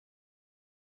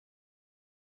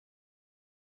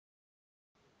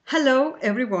Hello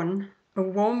everyone, a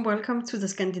warm welcome to the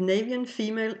Scandinavian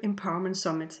Female Empowerment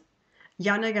Summit.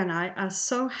 Jannik and I are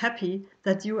so happy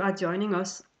that you are joining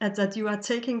us and that you are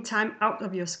taking time out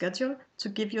of your schedule to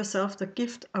give yourself the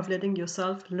gift of letting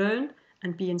yourself learn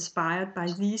and be inspired by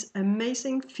these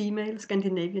amazing female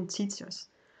Scandinavian teachers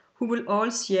who will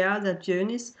all share their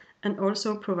journeys and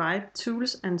also provide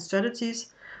tools and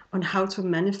strategies on how to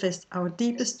manifest our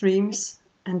deepest dreams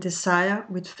and desire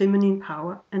with feminine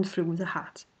power and through the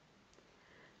heart.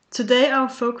 Today our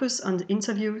focus on the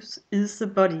interviews is the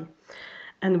body,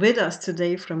 and with us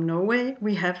today from Norway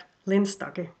we have Linn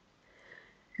Stokke.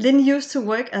 Linn used to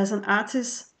work as an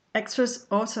artist, actress,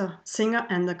 author, singer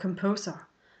and a composer,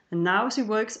 and now she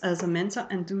works as a mentor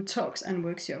and do talks and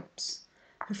workshops.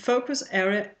 Her focus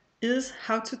area is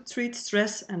how to treat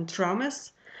stress and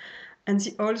traumas, and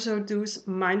she also does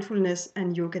mindfulness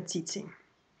and yoga teaching.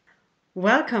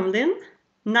 Welcome, Linn.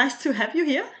 Nice to have you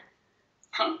here.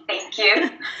 Thank you.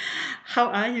 How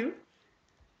are you?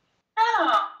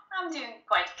 Oh, I'm doing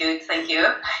quite good, thank you.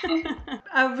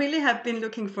 I really have been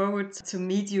looking forward to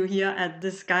meet you here at the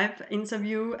Skype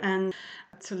interview and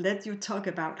to let you talk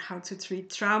about how to treat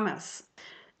traumas.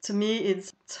 To me,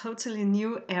 it's a totally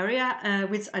new area,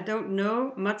 which I don't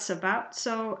know much about.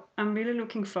 So I'm really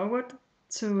looking forward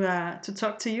to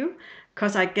talk to you,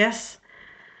 because I guess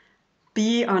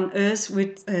being on earth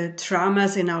with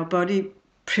traumas in our body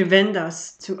prevent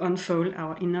us to unfold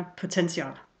our inner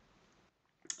potential.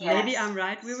 Yes. Maybe I'm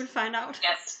right. We will find out.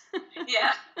 Yes.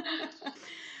 Yeah.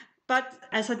 But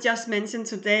as I just mentioned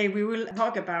today, we will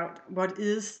talk about what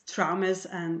is traumas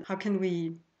and how can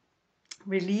we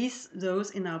release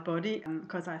those in our body,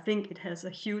 because I think it has a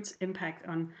huge impact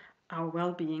on our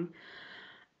well-being.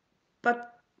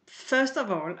 But first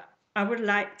of all, I would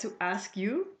like to ask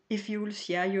you if you will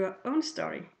share your own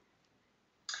story.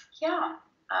 Yeah.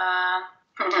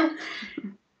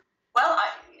 Well,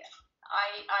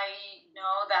 I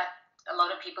know that a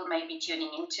lot of people may be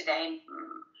tuning in today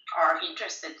are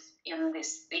interested in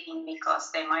this thing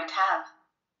because they might have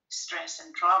stress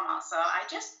and trauma. So I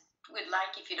just would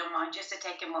like, if you don't mind, just to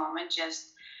take a moment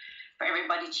just for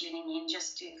everybody tuning in,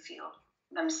 just to feel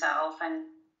themselves and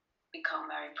become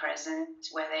very present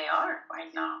where they are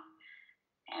right now,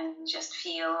 and just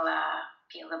feel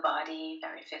the body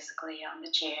very physically on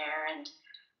the chair, and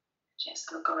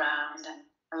just look around and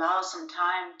allow some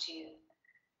time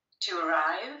to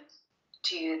arrive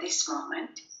to this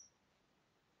moment,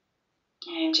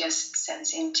 and just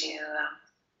sense into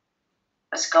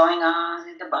what's going on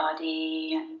in the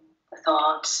body and the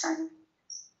thoughts and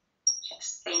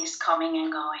just things coming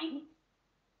and going.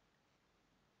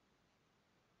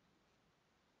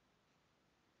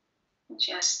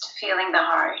 Just feeling the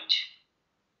heart,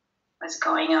 what's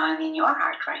going on in your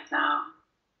heart right now,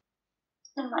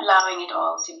 and allowing it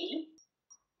all to be,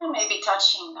 and maybe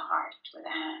touching the heart with a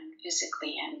hand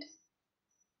physically, and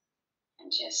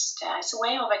just it's a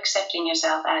way of accepting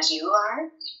yourself as you are,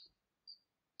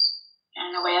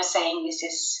 and a way of saying, this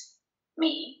is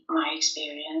me, my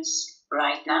experience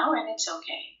right now, and it's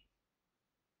okay.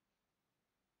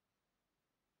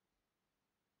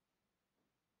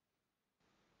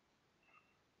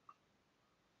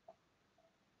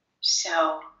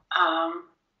 So,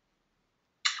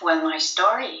 well, my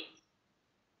story.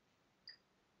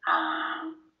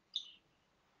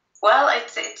 Well,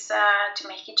 it's to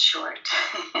make it short.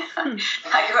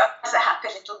 I grew up as a happy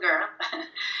little girl,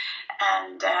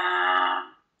 and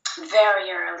very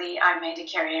early I made a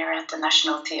career at the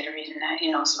National Theatre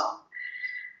in Oslo,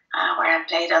 where I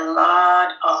played a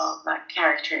lot of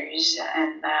characters,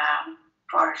 and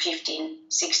for 15,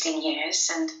 16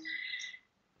 years, and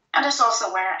that's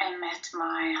also where I met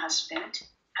my husband.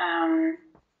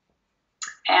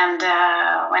 And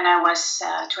when I was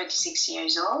 26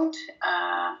 years old,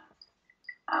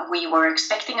 we were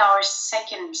expecting our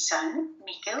second son,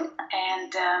 Mikkel,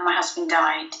 and my husband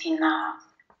died in a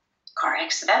car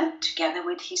accident together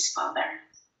with his father.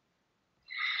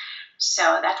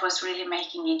 So that was really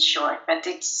making it short, but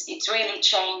it's really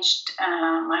changed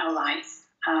my whole life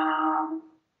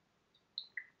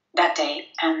that day,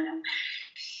 and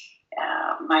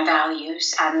my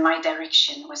values and my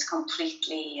direction was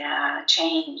completely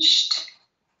changed.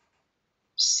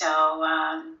 So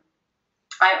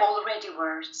I already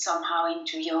were somehow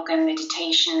into yoga and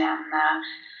meditation, and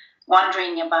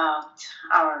wondering about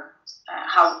our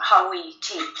how we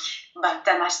think. But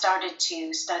then I started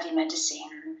to study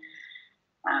medicine,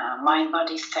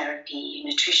 mind-body therapy,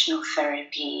 nutritional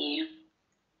therapy,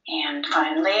 and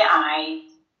finally I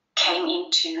came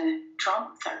into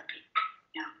trauma therapy.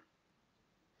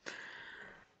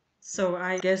 So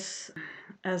I guess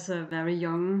as a very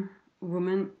young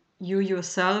woman, you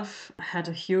yourself had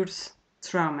a huge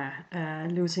trauma,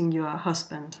 losing your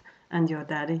husband and your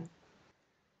daddy.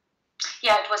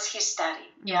 Yeah, it was his daddy.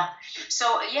 Yeah. So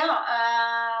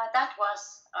that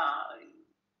was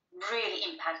really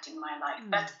impacting my life.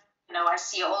 But I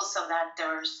see also that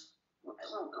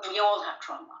we all have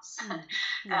traumas,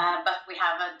 but we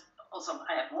have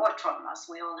I have more traumas.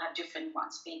 We all have different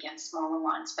ones, big and smaller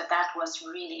ones. But that was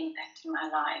really impacting my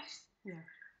life.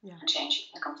 Yeah. And changing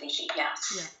it completely.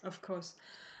 Yes. Yeah, of course.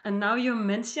 And now you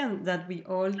mentioned that we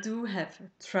all do have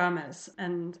traumas,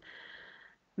 and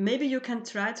maybe you can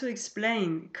try to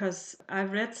explain, because I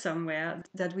read somewhere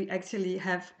that we actually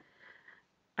have,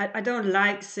 I don't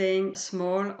like saying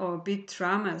small or big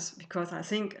traumas, because I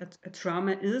think a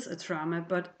trauma is a trauma,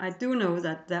 but I do know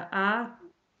that there are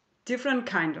different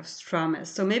kind of traumas.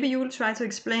 So maybe you will try to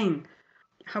explain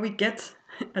how we get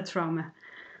a trauma.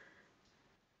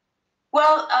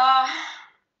 Well,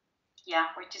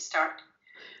 where to start?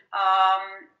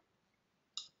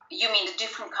 You mean the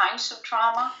different kinds of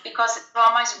trauma? Because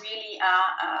trauma is really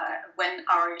when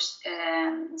our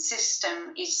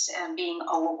system is being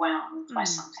overwhelmed by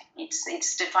something.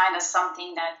 It's defined as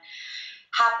something that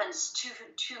happens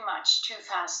too much, too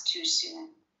fast, too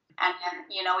soon. And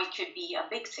it could be a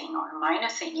big thing or a minor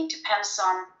thing. It depends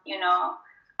on,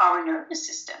 our nervous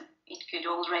system. It could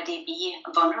already be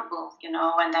vulnerable,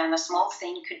 and then a small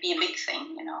thing could be a big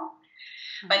thing,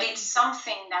 But it's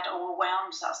something that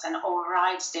overwhelms us and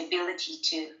overrides the ability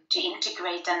to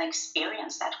integrate and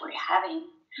experience that we're having.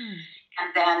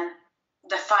 And then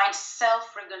the fine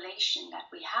self-regulation that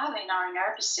we have in our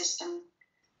nervous system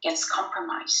gets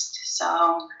compromised.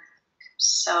 So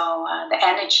the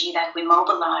energy that we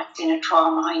mobilize in a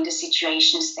trauma, in the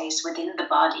situation, stays within the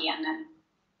body and then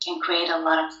can create a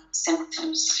lot of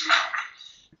symptoms.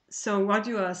 So what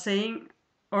you are saying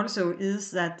also is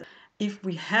that if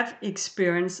we have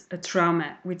experienced a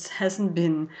trauma which hasn't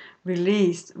been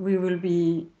released,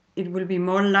 it will be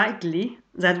more likely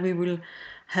that we will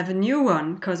have a new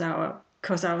one, because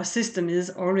our system is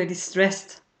already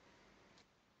stressed.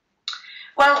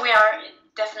 Well, we are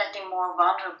definitely more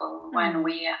vulnerable when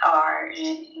we are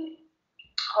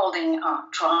holding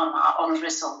trauma,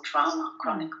 unresolved trauma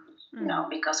chronically,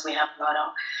 because we have a lot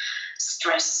of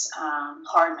stress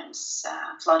hormones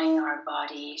flooding our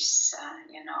bodies,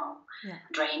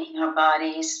 draining our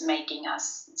bodies, making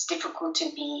it's difficult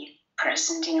to be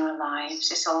present in our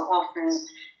lives. It's often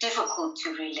difficult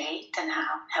to relate and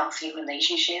have healthy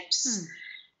relationships.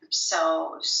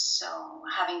 So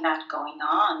having that going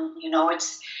on,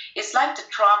 it's like the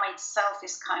trauma itself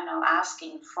is kind of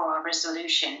asking for a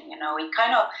resolution. It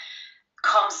kind of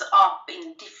comes up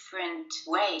in different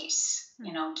ways.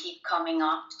 Keep coming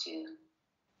up to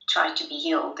try to be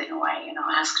healed in a way.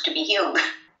 Ask to be healed,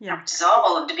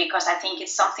 resolved, because I think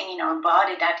it's something in our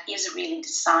body that is really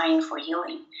designed for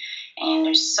healing, and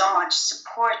there's so much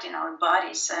support in our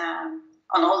bodies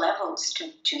on all levels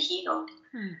to heal.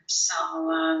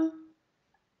 So,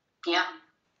 yeah.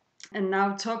 And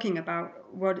now talking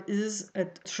about what is a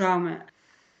trauma,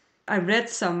 I read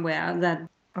somewhere that,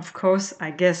 of course,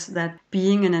 I guess that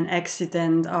being in an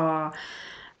accident or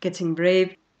getting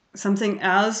raped, something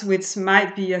else which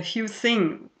might be a huge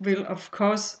thing, will, of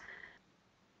course,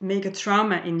 make a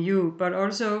trauma in you, but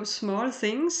also small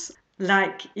things.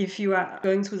 Like if you are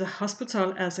going to the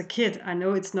hospital as a kid, I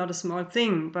know it's not a small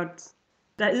thing, but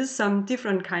there is some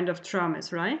different kind of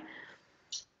traumas, right?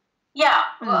 Yeah,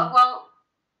 well,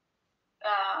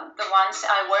 the ones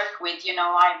I work with,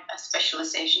 I have a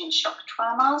specialization in shock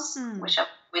traumas, which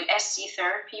with SC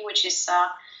therapy, which is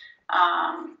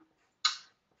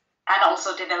and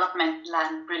also developmental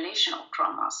and relational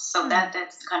traumas. So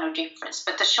that's kind of difference.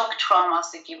 But the shock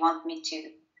traumas, if you want me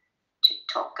to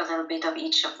talk a little bit of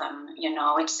each of them,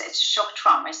 it's a shock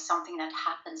trauma. It's something that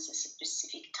happens at a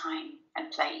specific time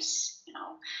and place.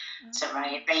 It's a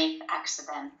rape,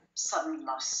 accident, sudden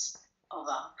loss of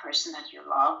a person that you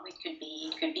love. It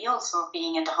could be also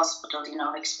being at the hospital,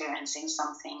 experiencing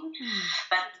something.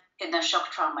 But in a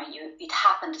shock trauma, it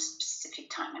happened at a specific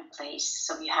time and place,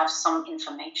 so you have some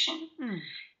information.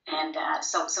 And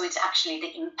so it's actually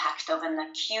the impact of an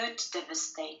acute,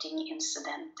 devastating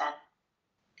incident that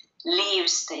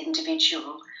leaves the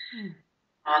individual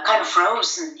kind of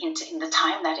frozen in the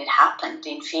time that it happened,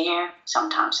 in fear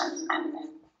sometimes, and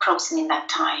frozen in that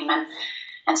time.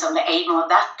 And so the aim of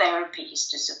that therapy is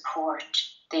to support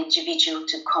the individual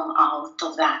to come out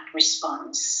of that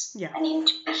response and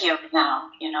into the here and now,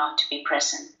 to be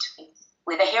present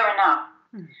with the here and now.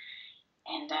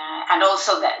 And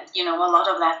also that, a lot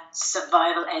of that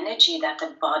survival energy that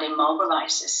the body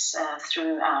mobilizes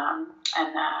through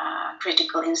and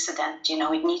critical incident,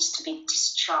 it needs to be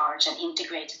discharged and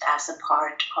integrated as a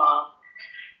part of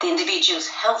the individual's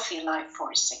healthy life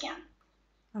force again.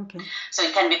 Okay. So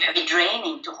it can be very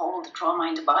draining to hold the trauma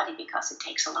in the body because it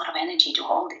takes a lot of energy to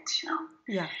hold it,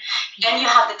 Yeah. Then you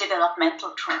have the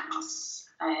developmental traumas,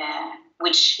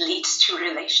 which leads to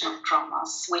relational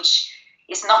traumas, which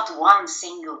is not one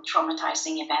single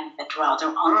traumatizing event, but rather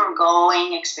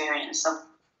ongoing experience of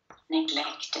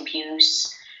neglect,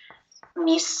 abuse,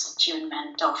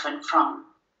 misattunement, often from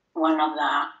one of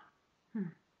the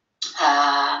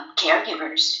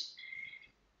caregivers.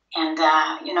 And,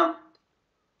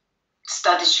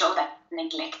 studies show that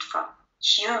neglect from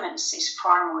humans is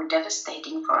far more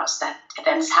devastating for us than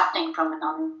events happening from a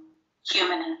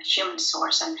non-human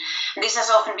source. And this has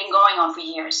often been going on for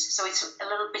years, so it's a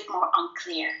little bit more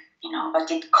unclear,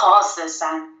 but it causes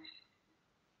an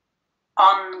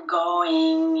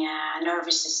ongoing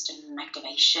nervous system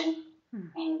activation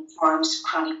and forms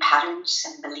chronic patterns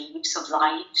and beliefs of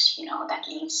lives, that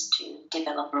leads to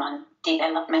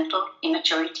developmental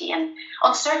immaturity and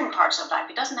on certain parts of life.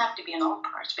 It doesn't have to be in all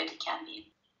parts, but it can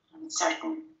be in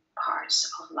certain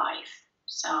parts of life.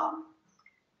 So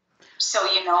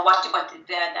what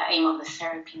the aim of the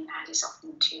therapy in that is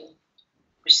often to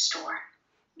restore,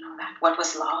 that what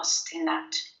was lost in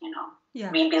that,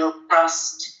 rebuild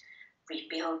trust,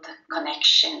 rebuild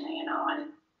connection,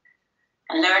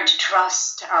 and learn to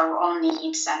trust our own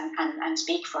needs and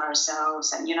speak for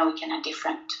ourselves. And, we can have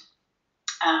different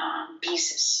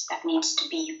pieces that needs to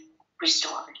be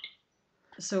restored.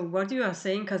 So what you are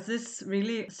saying, because this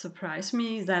really surprised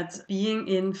me, that being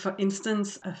in, for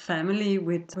instance, a family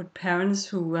with parents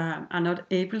who are not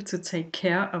able to take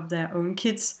care of their own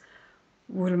kids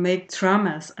will make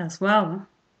traumas as well.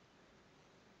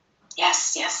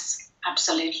 Yes,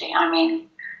 absolutely. I mean,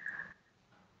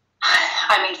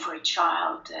 for a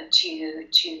child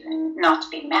to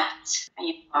not be met,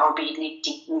 or be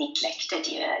neglected,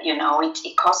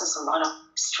 it causes a lot of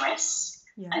stress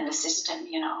in the system.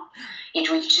 It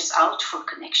reaches out for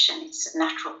connection. It's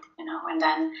natural, and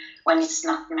then when it's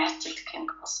not met, it can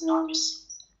cause enormous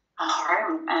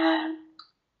harm.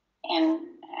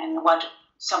 And what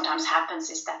sometimes happens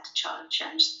is that the child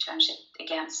turns it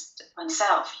against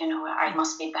oneself. I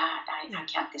must be bad. I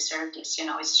can't deserve this.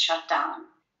 It's shut down.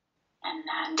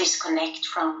 And disconnect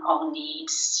from own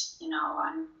needs,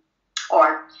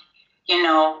 or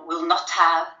will not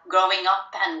have, growing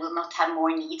up and will not have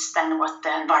more needs than what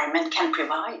the environment can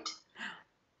provide.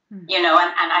 And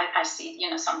I see,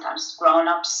 sometimes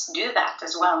grown-ups do that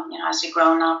as well. As you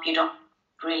grown up, you don't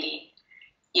really,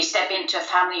 you step into a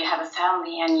family, you have a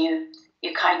family, and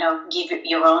you kind of give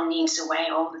your own needs away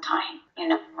all the time,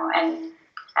 and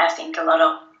I think a lot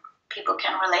of people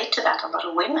can relate to that. A lot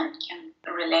of women can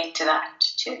relate to that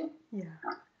too. Yeah,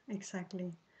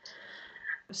 exactly.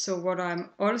 So what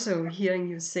I'm also hearing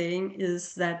you saying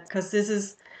is that, because this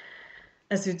is,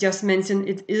 as you just mentioned,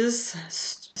 it is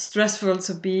stressful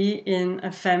to be in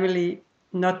a family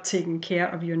not taking care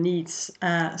of your needs.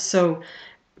 So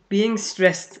being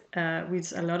stressed,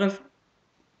 which a lot of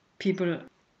people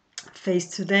face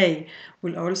today,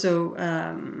 will also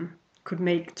could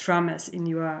make traumas in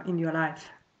your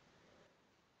life.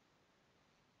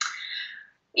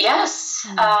 Yes,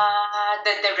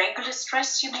 the regular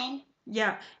stress, you mean?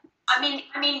 Yeah. When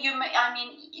you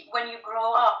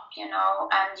grow up,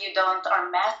 and you are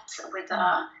met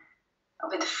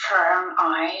with firm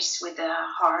eyes, with a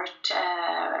heart,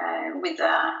 with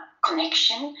a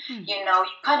connection, you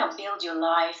kind of build your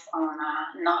life on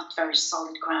a not very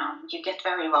solid ground. You get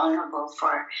very vulnerable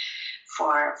for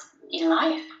in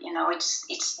life.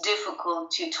 It's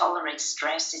difficult to tolerate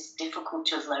stress. It's difficult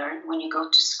to learn when you go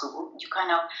to school. You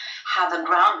kind of have a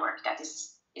groundwork that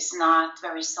is not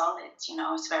very solid.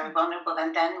 It's very vulnerable.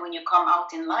 And then when you come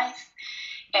out in life,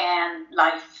 and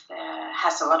life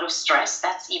has a lot of stress,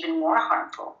 that's even more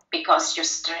harmful because your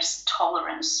stress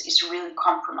tolerance is really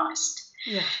compromised.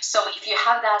 Yeah. So if you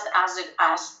have that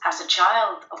as a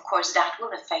child, of course, that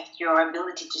will affect your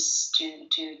ability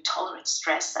to tolerate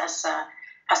stress as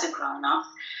a grown up.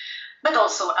 But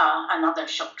also another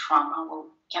shock trauma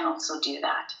can also do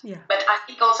that. Yeah. But I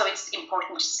think also it's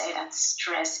important to say that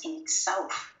stress in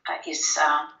itself is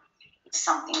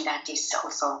something that is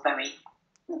also very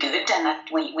good, and that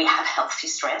we have healthy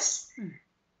stress.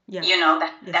 Yeah.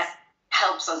 That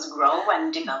helps us grow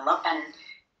and develop,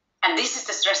 and this is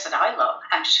the stress that I love.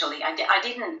 Actually, I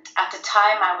didn't at the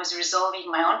time I was resolving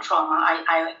my own trauma.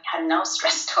 I had no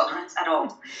stress tolerance at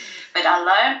all, but I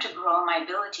learned to grow my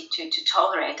ability to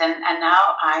tolerate, and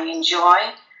now I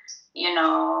enjoy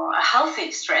a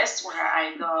healthy stress where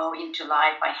I go into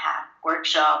life. I have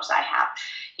workshops, I have,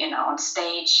 on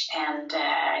stage, and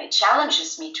it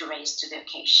challenges me to raise to the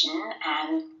occasion.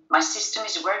 And my system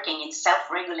is working; it's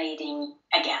self-regulating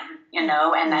again, and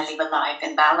I live a life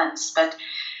in balance. But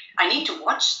I need to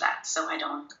watch that so I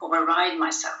don't override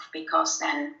myself, because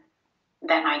then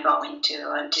I go into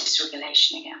a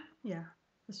dysregulation again. Yeah,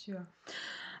 for sure.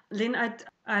 Linn,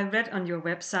 I read on your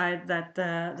website that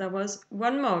there was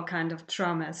one more kind of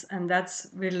traumas, and that's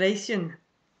relation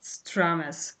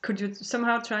traumas. Could you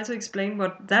somehow try to explain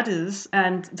what that is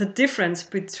and the difference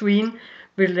between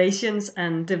relations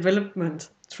and development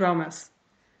traumas?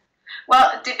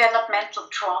 Well, developmental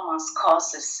traumas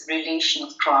causes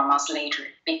relational traumas later,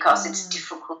 because it's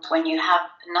difficult when you have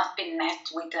not been met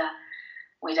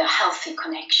with a healthy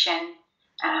connection,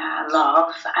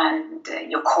 love, and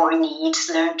your core needs,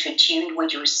 learn to tune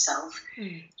with yourself.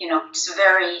 It's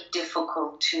very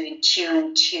difficult to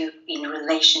tune to in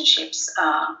relationships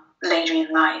later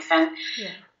in life, and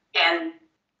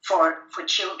for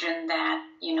children that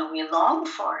we long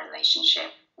for a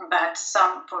relationship, but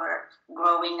some for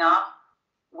growing up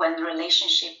when the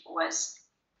relationship was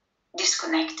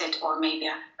disconnected or maybe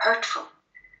hurtful.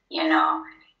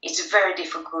 It's very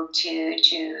difficult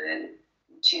to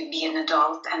be an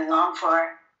adult and long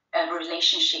for a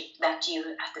relationship that you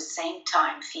at the same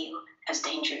time feel as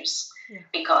dangerous,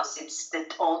 because it's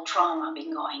that old trauma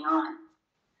been going on.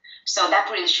 So that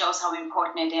really shows how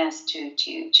important it is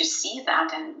to see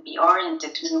that and be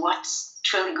oriented in what's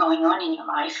truly going on in your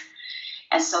life,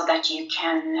 and so that you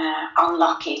can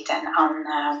unlock it and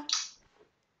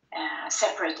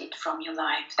separate it from your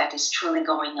life that is truly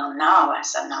going on now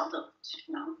as an adult.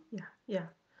 Yeah.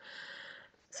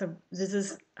 So this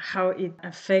is how it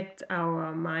affects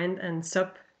our mind and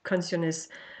subconsciousness.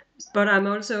 But I'm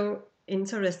also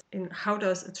interested in how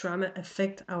does a trauma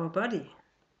affect our body?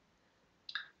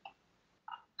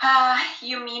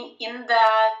 You mean in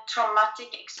the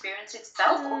traumatic experience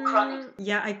itself or chronic?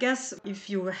 Yeah, I guess if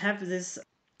you have this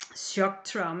shock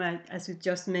trauma, as you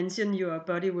just mentioned, your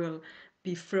body will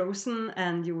be frozen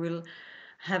and you will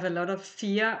have a lot of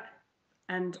fear.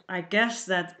 And I guess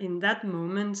that in that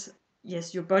moment,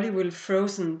 yes, your body will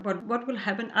frozen. But what will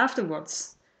happen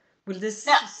afterwards? Will this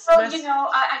stress... Well,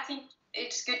 I think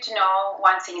it's good to know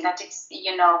one thing, that it's, we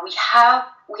are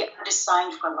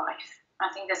designed for life. I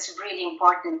think that's really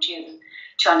important to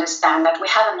understand, that we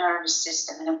have a nervous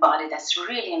system and a body that's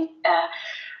really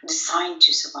designed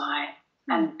to survive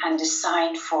and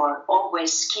designed for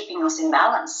always keeping us in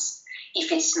balance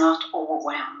if it's not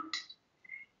overwhelmed.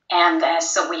 And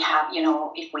so we have,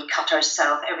 if we cut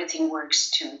ourselves, everything works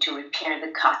to repair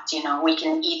the cut. We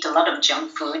can eat a lot of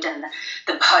junk food and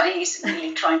the body is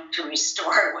really trying to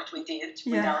restore what we did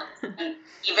without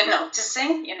even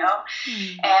noticing, And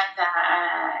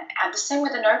the same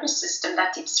with the nervous system,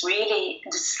 that it's really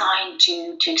designed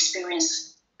to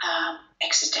experience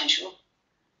existential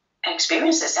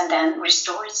experiences and then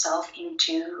restore itself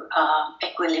into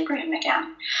equilibrium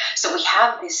again. So we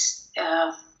have this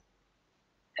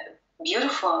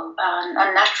beautiful,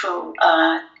 unnatural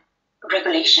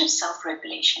regulation,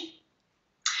 self-regulation.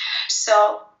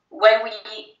 So when we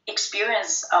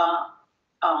experience a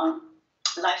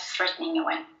life-threatening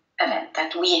event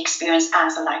that we experience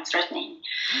as a life-threatening,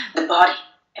 the body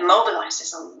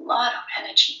immobilizes a lot of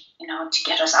energy, to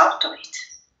get us out of it.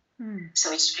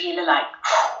 So it's really like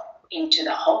into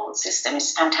the whole system.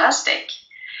 It's fantastic.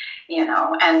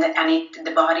 And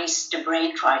the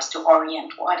brain tries to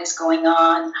orient what is going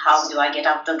on, how do I get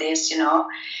out of this,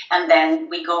 and then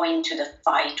we go into the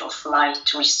fight or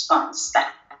flight response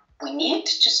that we need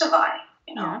to survive,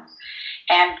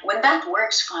 And when that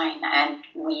works fine and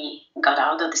we got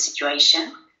out of the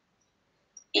situation,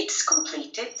 it's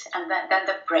completed, and then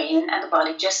the brain and the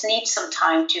body just need some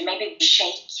time to maybe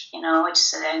shake, it's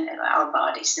our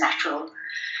body's natural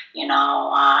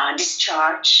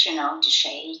discharge, to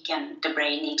shake, and the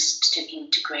brain needs to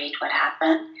integrate what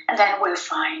happened, and then we're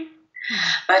fine.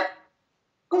 But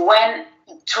when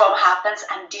trauma happens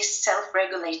and this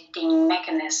self-regulating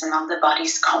mechanism of the body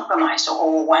is compromised or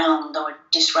overwhelmed or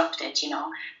disrupted,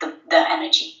 the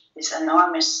energy, this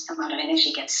enormous amount of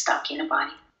energy gets stuck in the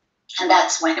body. And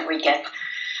that's when we get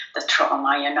the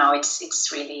trauma,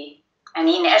 it's really... And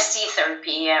in SC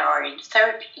therapy or in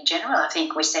therapy in general, I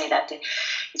think we say that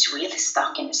it's really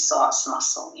stuck in the psoas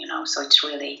muscle, So it's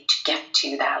really to get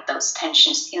to that, those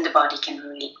tensions in the body can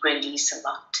really release a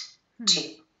lot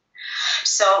too.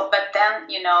 So, but then,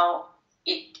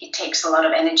 it takes a lot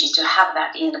of energy to have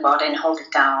that in the body and hold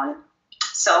it down.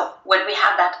 So when we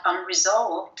have that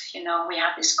unresolved, we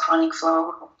have this chronic flow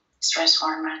of stress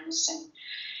hormones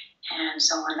and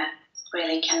so on that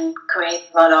really can create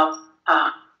a lot of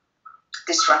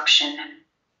disruption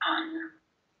and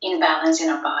imbalance in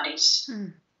our bodies.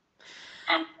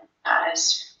 And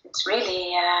it's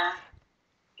really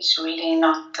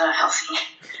not healthy.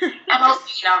 And also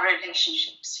in our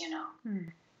relationships,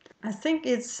 I think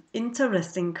it's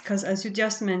interesting because, as you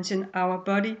just mentioned, our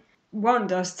body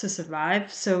wants us to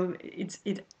survive. So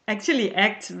it actually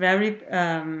acts very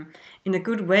in a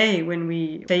good way when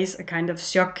we face a kind of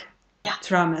shock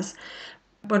traumas.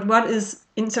 But what is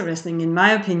interesting, in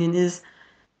my opinion, is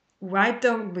why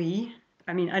don't we?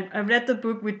 I mean, I read the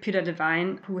book with Peter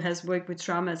Devine, who has worked with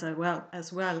traumas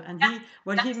as well, and that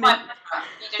is my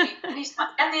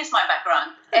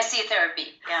background, SE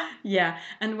therapy. Yeah,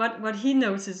 and what he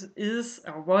noticed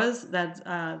was that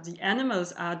the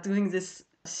animals are doing this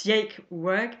shake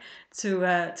work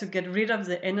to get rid of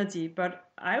the energy, but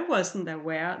I wasn't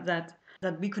aware that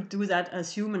we could do that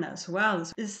as human as well.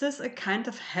 Is this a kind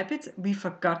of habit we've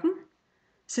forgotten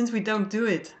since we don't do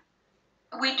it?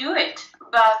 We do it,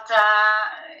 but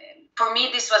for me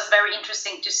this was very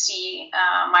interesting to see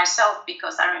myself,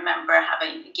 because I remember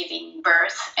giving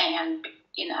birth and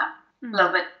in a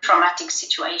little bit traumatic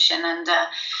situation, and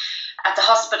at the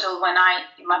hospital when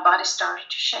my body started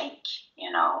to shake,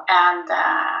 and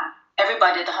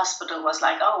everybody at the hospital was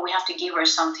like, "Oh, we have to give her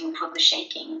something for the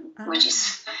shaking," which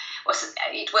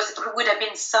would have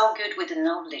been so good with the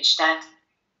knowledge that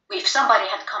if somebody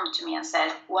had come to me and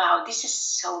said, "Wow, this is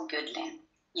so good, Linn.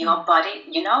 Your body,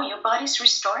 your body's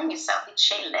restoring itself.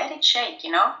 Let it shake,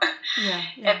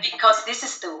 Yeah. Because this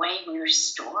is the way we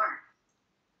restore."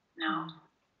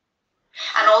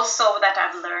 And also that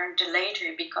I've learned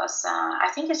later, because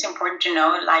I think it's important to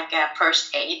know, like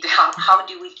first aid, how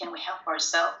can we help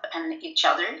ourselves and each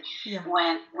other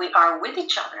when we are with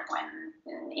each other, when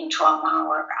in trauma,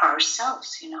 or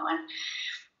ourselves,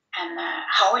 and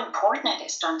how important it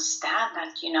is to understand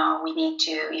that, we need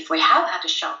to, if we have had a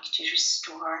shock, to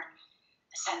restore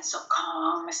a sense of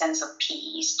calm, a sense of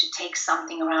peace, to take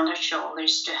something around our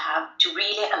shoulders, to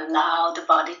really allow the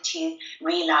body to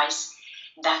realize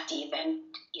that the event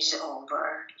is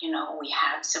over. We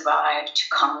have survived, to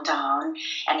calm down,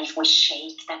 and if we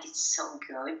shake, that it's so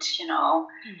good,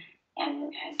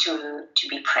 and to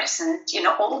be present.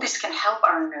 All this can help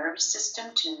our nervous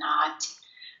system to not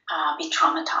be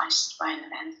traumatized by an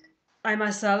event. I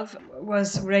myself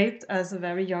was raped as a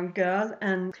very young girl,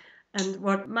 and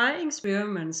what my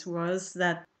experience was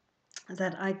that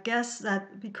I guess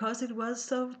that because it was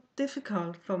so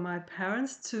difficult for my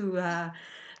parents to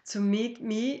meet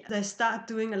me, they start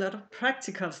doing a lot of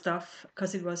practical stuff,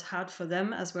 because it was hard for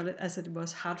them as well as it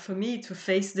was hard for me to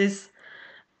face this,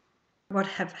 what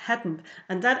have happened,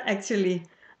 and that actually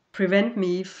prevent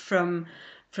me from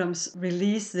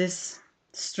release this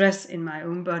stress in my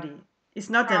own body. It's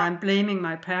not that I'm blaming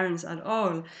my parents at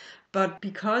all, but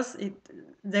because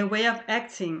their way of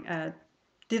acting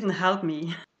didn't help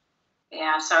me.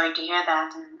 Yeah, I'm sorry to hear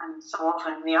that, and so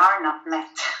often we are not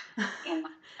met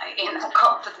in a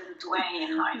confident way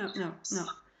in life. No.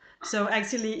 So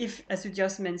actually, if, as you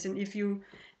just mentioned, if you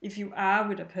are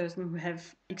with a person who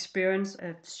have experienced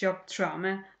a shock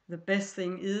trauma, the best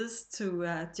thing is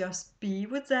to just be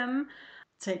with them,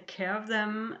 take care of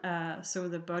them, so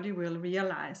the body will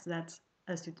realize that,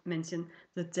 as you mentioned,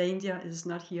 the danger is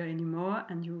not here anymore,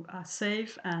 and you are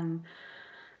safe, and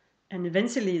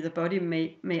eventually the body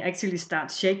may actually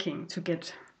start shaking to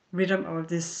get rid of all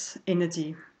this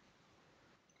energy.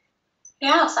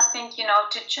 Yes, I think,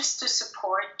 to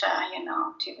support, to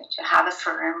have a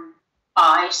firm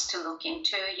eyes to look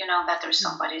into, that there's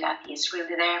somebody that is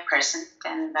really there, present,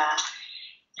 and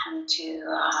to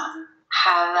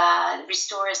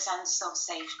restore a sense of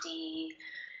safety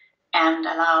and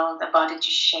allow the body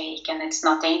to shake. And it's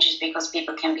not dangerous, because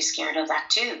people can be scared of that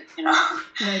too,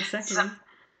 Yeah, exactly.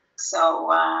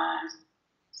 So I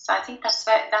think that's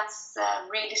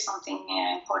really something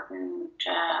important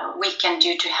we can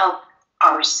do to help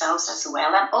ourselves as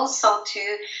well, and also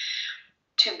to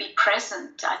be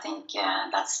present. I think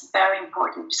that's very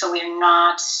important, so we're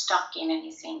not stuck in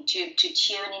anything, to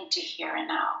tune into here and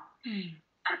now.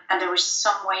 And there are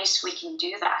some ways we can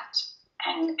do that,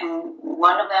 and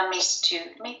one of them is to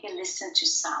maybe listen to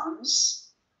sounds.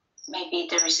 Maybe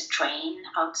there is a train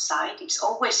outside. It's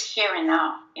always here and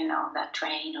now, that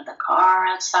train or the car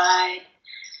outside.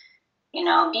 Be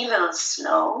a little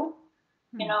slow,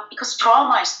 because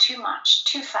trauma is too much,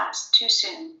 too fast, too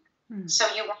soon. So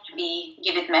you want to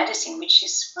give it medicine, which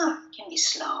is can be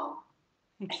slow.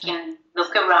 Exactly. I can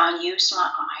look around, use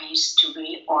my eyes to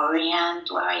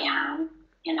reorient where I am,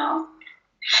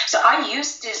 So I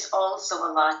use this also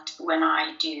a lot when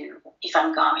if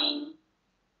I'm going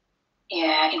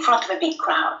in front of a big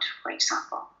crowd, for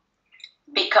example.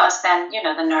 because then, you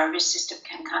know, the nervous system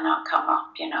can kind of come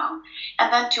up, you know.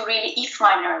 And then to really, if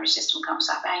my nervous system comes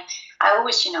up, I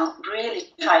always, you know, really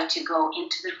try to go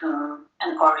into the room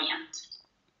and orient,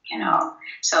 you know,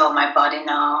 so my body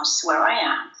knows where I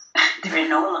am. There are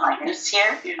no liners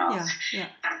here, you know. Yeah.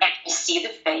 And I see the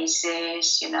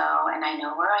faces, you know, and I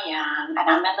know where I am, and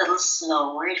I'm a little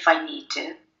slower if I need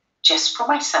to, just for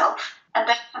myself. And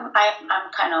then I'm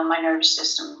kind of, my nervous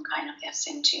system kind of gets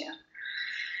into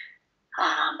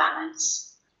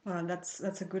balance. Well,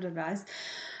 that's a good advice.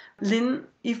 Linn,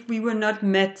 if we were not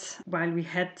met while we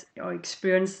had or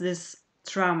experienced this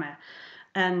trauma,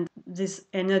 and this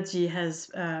energy has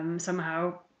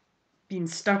somehow been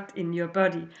stuck in your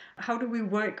body, how do we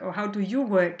work, or how do you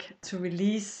work to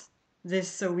release this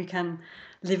so we can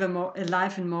live a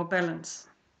life in more balance?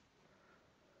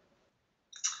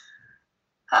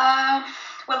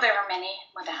 Well, there are many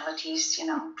modalities, you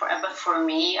know, but for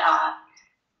me,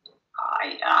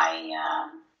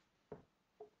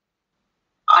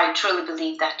 I truly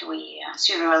believe that we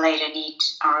sooner or later need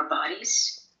our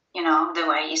bodies. You know, the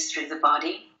way is through the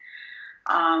body.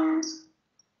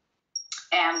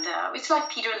 And it's like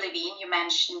Peter Levine, you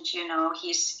mentioned, you know,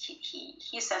 he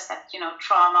says that, you know,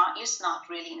 trauma is not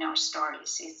really in our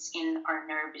stories, it's in our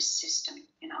nervous system.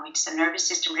 You know, it's a nervous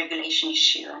system regulation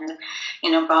issue and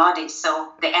in our body.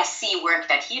 So the SC work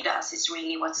that he does is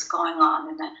really what's going on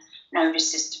in the nervous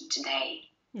system today.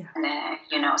 Yeah. And,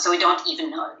 you know, so we don't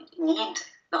even need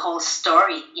the whole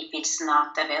story if it's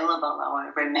not available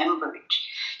or remembered.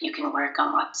 You can work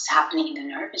on what's happening in the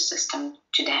nervous system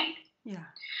today. Yeah.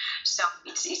 So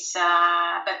it's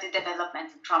but the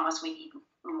development of traumas, we need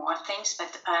more things.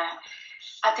 But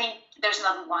I think there's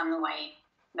not one way,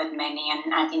 but many.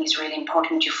 And I think it's really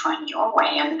important to find your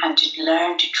way and to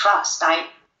learn to trust. I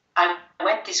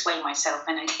went this way myself,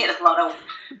 and I did a lot of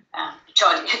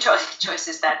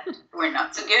choices that were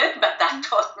not so good, but that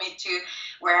taught me to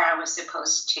where I was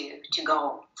supposed to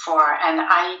go for. And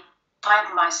I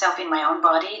find myself in my own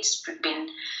body. It's been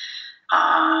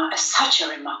such a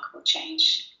remarkable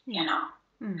change, you know,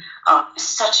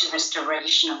 such a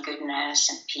restoration of goodness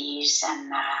and peace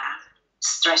and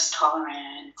stress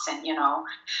tolerance, and you know,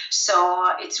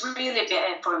 so it's really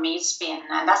been, for me, it's been,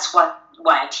 and that's why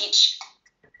I teach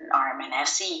NARM and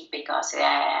SE, because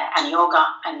and yoga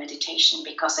and meditation,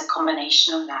 because a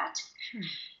combination of that.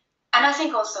 And I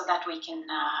think also that we can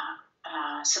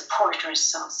support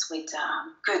ourselves with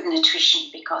good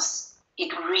nutrition, because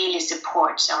it really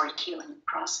supports our healing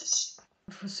process.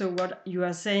 So what you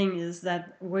are saying is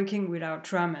that working with our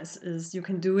traumas is, you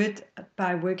can do it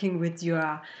by working with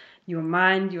your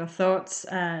mind, your thoughts,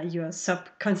 your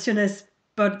subconsciousness,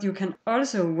 but you can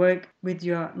also work with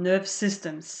your nerve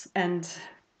systems. And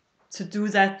to do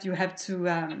that, you have to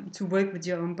work with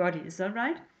your own body. Is that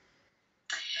right?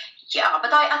 Yeah,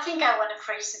 but I think I want to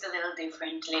phrase it a little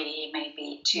differently,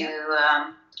 maybe to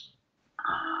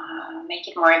make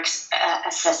it more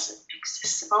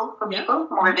accessible for people,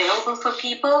 more available for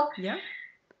people. Yeah.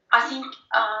 I think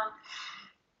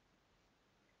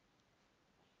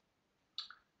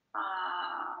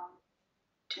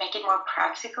to make it more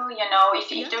practical, you know, if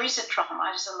there is a trauma,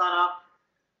 there's a lot of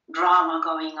drama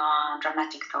going on,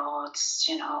 dramatic thoughts,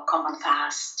 you know, come on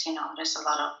fast, you know, there's a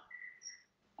lot of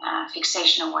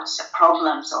fixation on what's the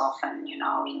problems often, you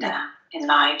know, in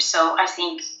life. So I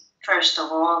think, first of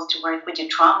all, to work with your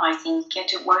trauma, I think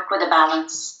to work with a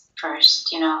balance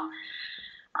first, you know,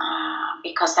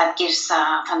 because that gives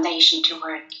a foundation to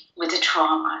work with the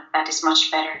trauma that is much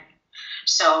better.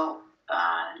 So,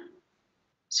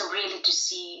 really to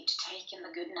take in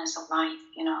the goodness of life,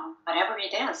 you know, whatever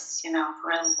it is, you know,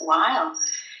 for a while,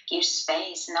 give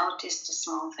space, notice the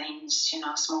small things, you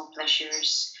know, small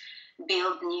pleasures,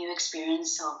 build new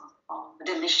experience of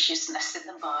deliciousness in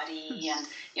the body, and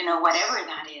you know, whatever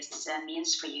that is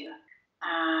means for you,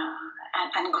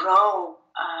 and grow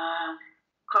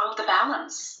the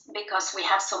balance, because we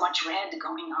have so much red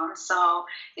going on, so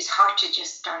it's hard to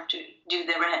just start to do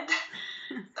the red.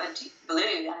 So do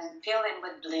blue and fill in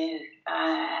with blue,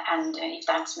 and if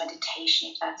that's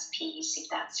meditation, if that's peace, if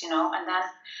that's, you know, and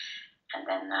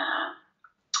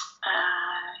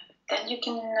then you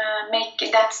can make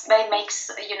that makes,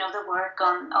 you know, the work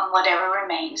on whatever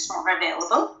remains more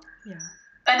available. Yeah.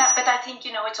 But I think,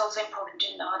 you know, it's also important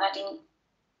to know that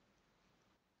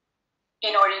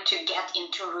in order to get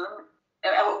into a room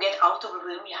or get out of a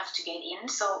room, you have to get in.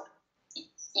 So,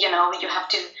 you know, you have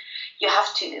to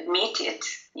meet it,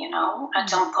 you know, at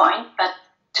some point, but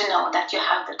to know that you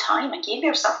have the time and give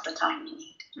yourself the time you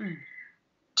need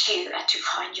to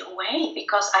find your way,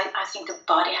 because I think the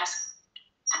body has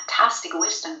fantastic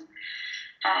wisdom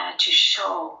to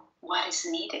show what is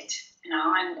needed.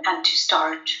 and to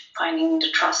start finding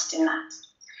the trust in that,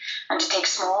 and to take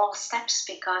small steps,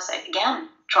 because again,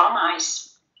 trauma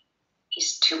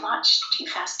is too much, too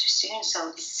fast, too soon.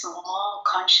 So small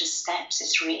conscious steps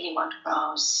is really what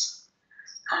grows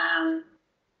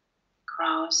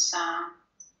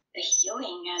the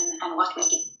healing, and what the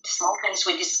small things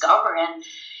we discover, and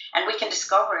we can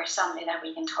discover suddenly that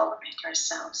we can tolerate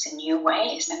ourselves in new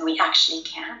ways, and we actually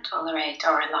can tolerate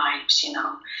our lives,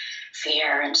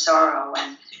 fear and sorrow,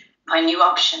 and find new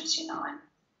options, and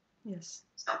Yes.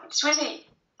 so it's really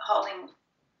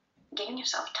giving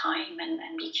yourself time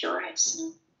and be curious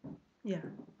and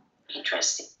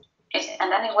interested.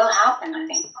 And then it will happen, I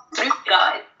think, through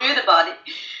the body,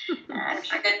 and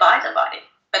goodbye the body,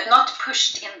 but not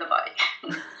pushed in the body.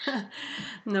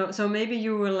 No, so maybe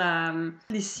you will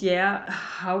please share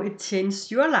how it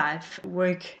changed your life,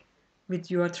 work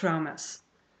with your traumas.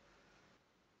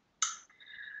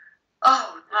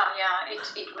 Oh, yeah,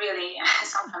 it really,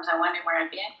 sometimes I wonder where I'd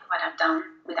be, what I've done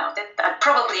without it. I'd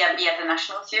probably be at the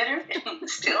National Theatre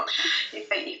still, if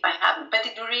I hadn't. But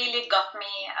it really got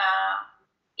me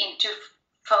into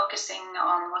focusing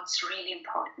on what's really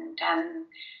important, and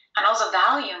also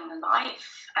valuing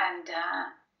life, and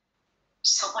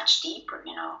so much deeper,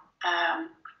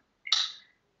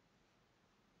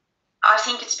 I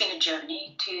think it's been a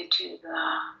journey to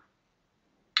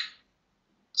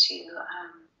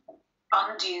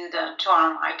undo the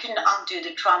trauma. I couldn't undo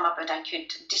the trauma, but I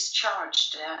could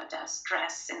discharge the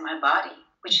stress in my body,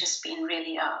 which has been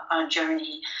really a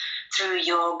journey through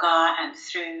yoga and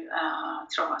through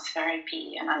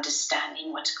therapy and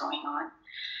understanding what's going on.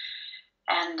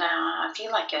 And I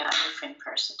feel like a different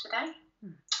person today.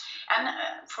 And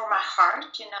for my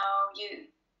heart,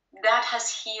 that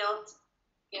has healed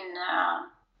in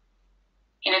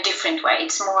a different way.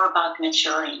 It's more about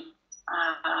maturing.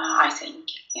 I think,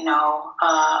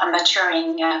 a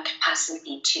maturing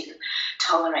capacity to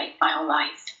tolerate my own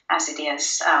life as it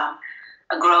is, a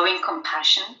growing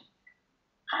compassion.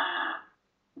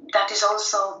 That has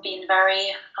also been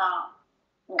very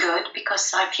good,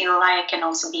 because I feel like I can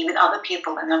also be with other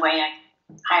people in a way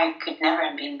I could never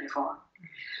have been before.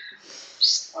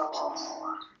 So...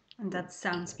 And that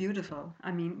sounds beautiful.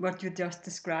 I mean, what you just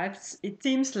described, it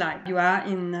seems like you are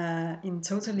in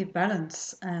totally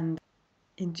balance and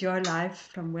enjoy life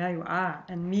from where you are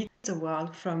and meet the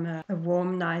world from a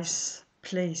warm, nice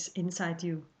place inside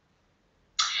you.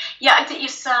 Yeah, it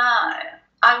is.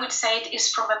 I would say it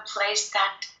is from a place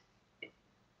that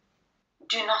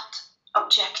do not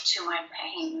object to my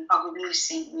pain of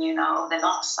losing, the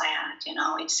loss I had.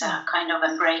 It's a kind of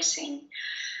embracing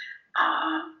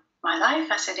my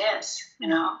life as it is,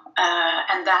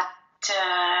 and that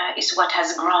is what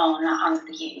has grown under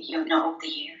the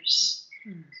years.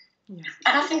 Yeah.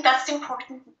 And I think that's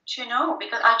important to know,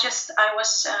 because I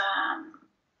was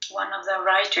one of the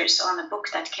writers on a book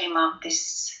that came out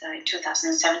this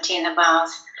 2017 about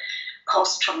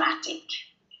post-traumatic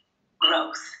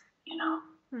growth,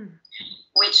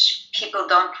 which people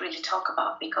don't really talk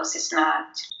about because it's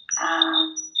not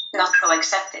so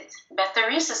accepted. But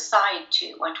there is a side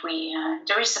to what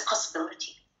there is a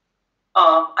possibility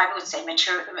of, I would say,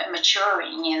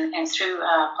 maturing and through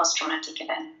a post-traumatic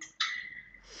event.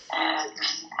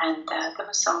 And there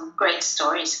were some great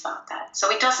stories about that.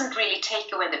 So it doesn't really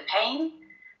take away the pain,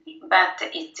 but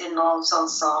it involves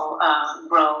also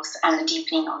growth and the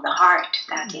deepening of the heart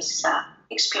that is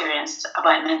experienced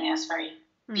by many as very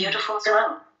beautiful as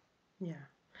well. Yeah.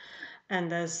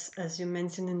 And as you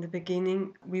mentioned in the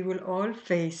beginning, we will all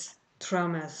face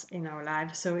traumas in our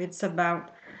life. So it's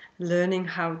about learning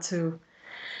how to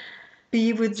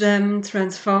be with them,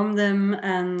 transform them,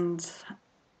 and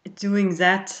doing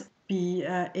that, be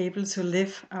able to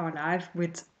live our life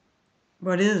with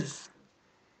what is.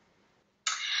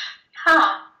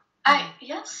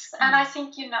 Yes, and I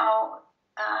think,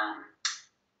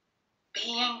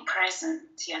 being present,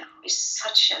 is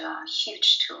such a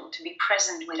huge tool, to be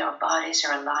present with our bodies,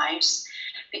 our lives,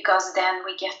 because then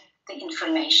we get the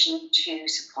information to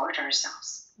support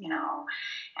ourselves,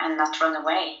 and not run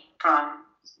away from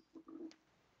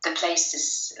the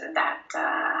places that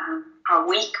are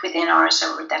weak within us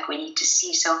or that we need to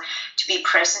see. So to be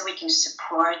present, we can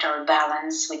support our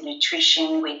balance with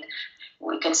nutrition,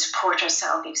 we can support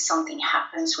ourselves if something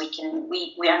happens. We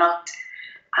are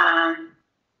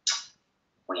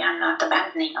not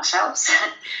abandoning ourselves.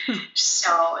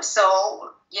 So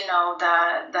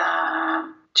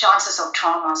the chances of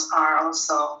traumas are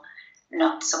also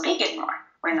not so big anymore.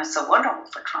 We're not so vulnerable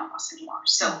for traumas anymore.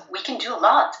 So we can do a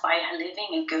lot by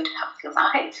living a good, healthy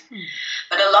life.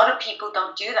 But a lot of people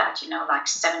don't do that, like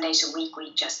 7 days a week.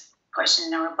 We just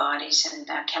question our bodies and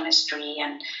chemistry,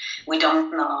 and we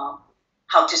don't know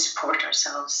how to support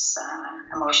ourselves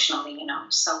emotionally, you know.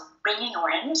 So bringing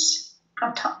awareness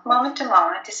from moment to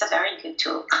moment is a very good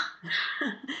tool.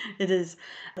 It is.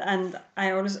 And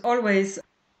I always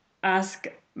ask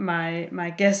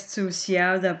my guests to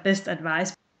share their best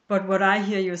advice. But what I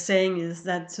hear you saying is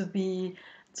that to be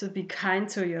kind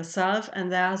to yourself,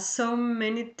 and there are so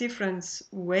many different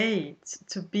ways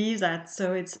to be that.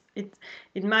 So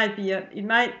it might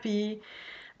be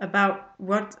about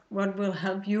what will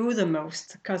help you the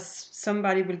most, because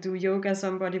somebody will do yoga,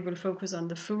 somebody will focus on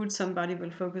the food, somebody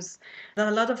will focus. There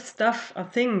are a lot of stuff or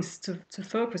things to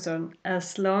focus on,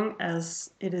 as long as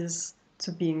it is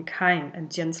to being kind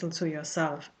and gentle to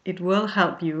yourself. It will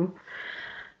help you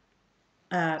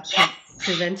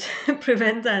prevent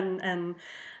and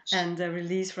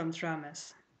release from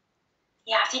traumas.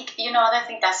 Yeah, I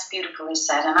think that's beautifully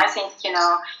said, and I think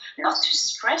not to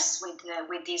stress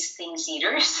with these things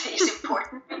either is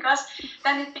important, because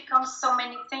then it becomes so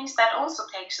many things that also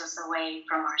takes us away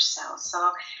from ourselves.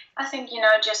 So I think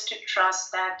just to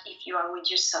trust that if you are with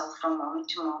yourself from moment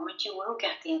to moment, you will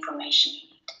get the information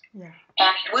you need,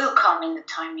 and it will come in the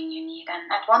timing you need.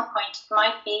 And at one point, it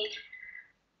might be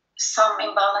some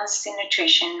imbalance in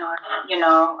nutrition, or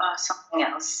something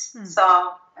else.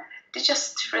 So to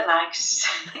just relax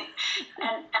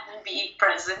and be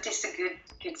present is a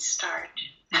good start.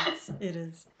 Yes, it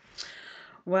is.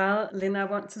 Well, Linn, I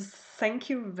want to thank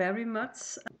you very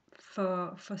much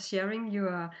for sharing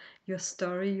your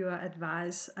story, your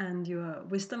advice, and your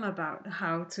wisdom about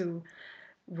how to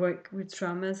work with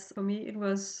traumas. For me, it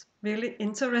was really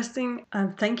interesting,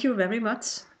 and thank you very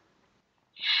much.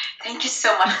 Thank you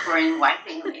so much for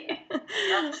inviting me.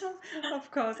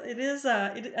 Of course, it is.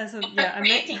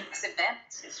 Creating this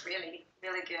event is really,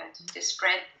 really good to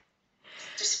spread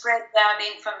that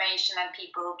information, and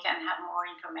people can have more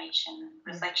information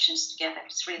and reflections together.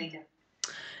 It's really good.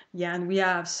 Yeah, and we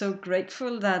are so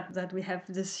grateful that we have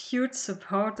this huge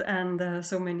support, and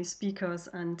so many speakers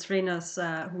and trainers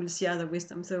who will share their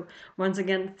wisdom. So once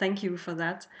again, thank you for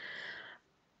that.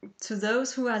 To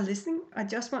those who are listening, I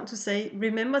just want to say,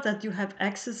 remember that you have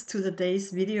access to the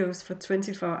day's videos for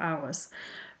 24 hours.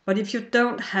 But if you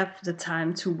don't have the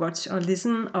time to watch or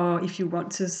listen, or if you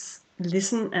want to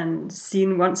listen and see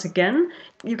once again,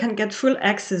 you can get full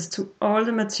access to all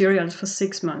the materials for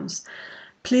 6 months.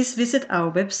 Please visit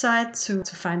our website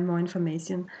to find more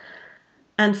information.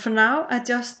 And for now, I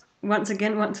just once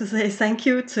again want to say thank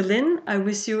you to Linn. I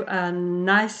wish you a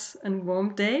nice and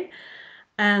warm day,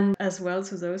 and as well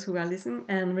to those who are listening.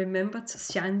 And remember to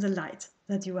shine the light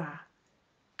that you are.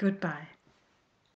 Goodbye.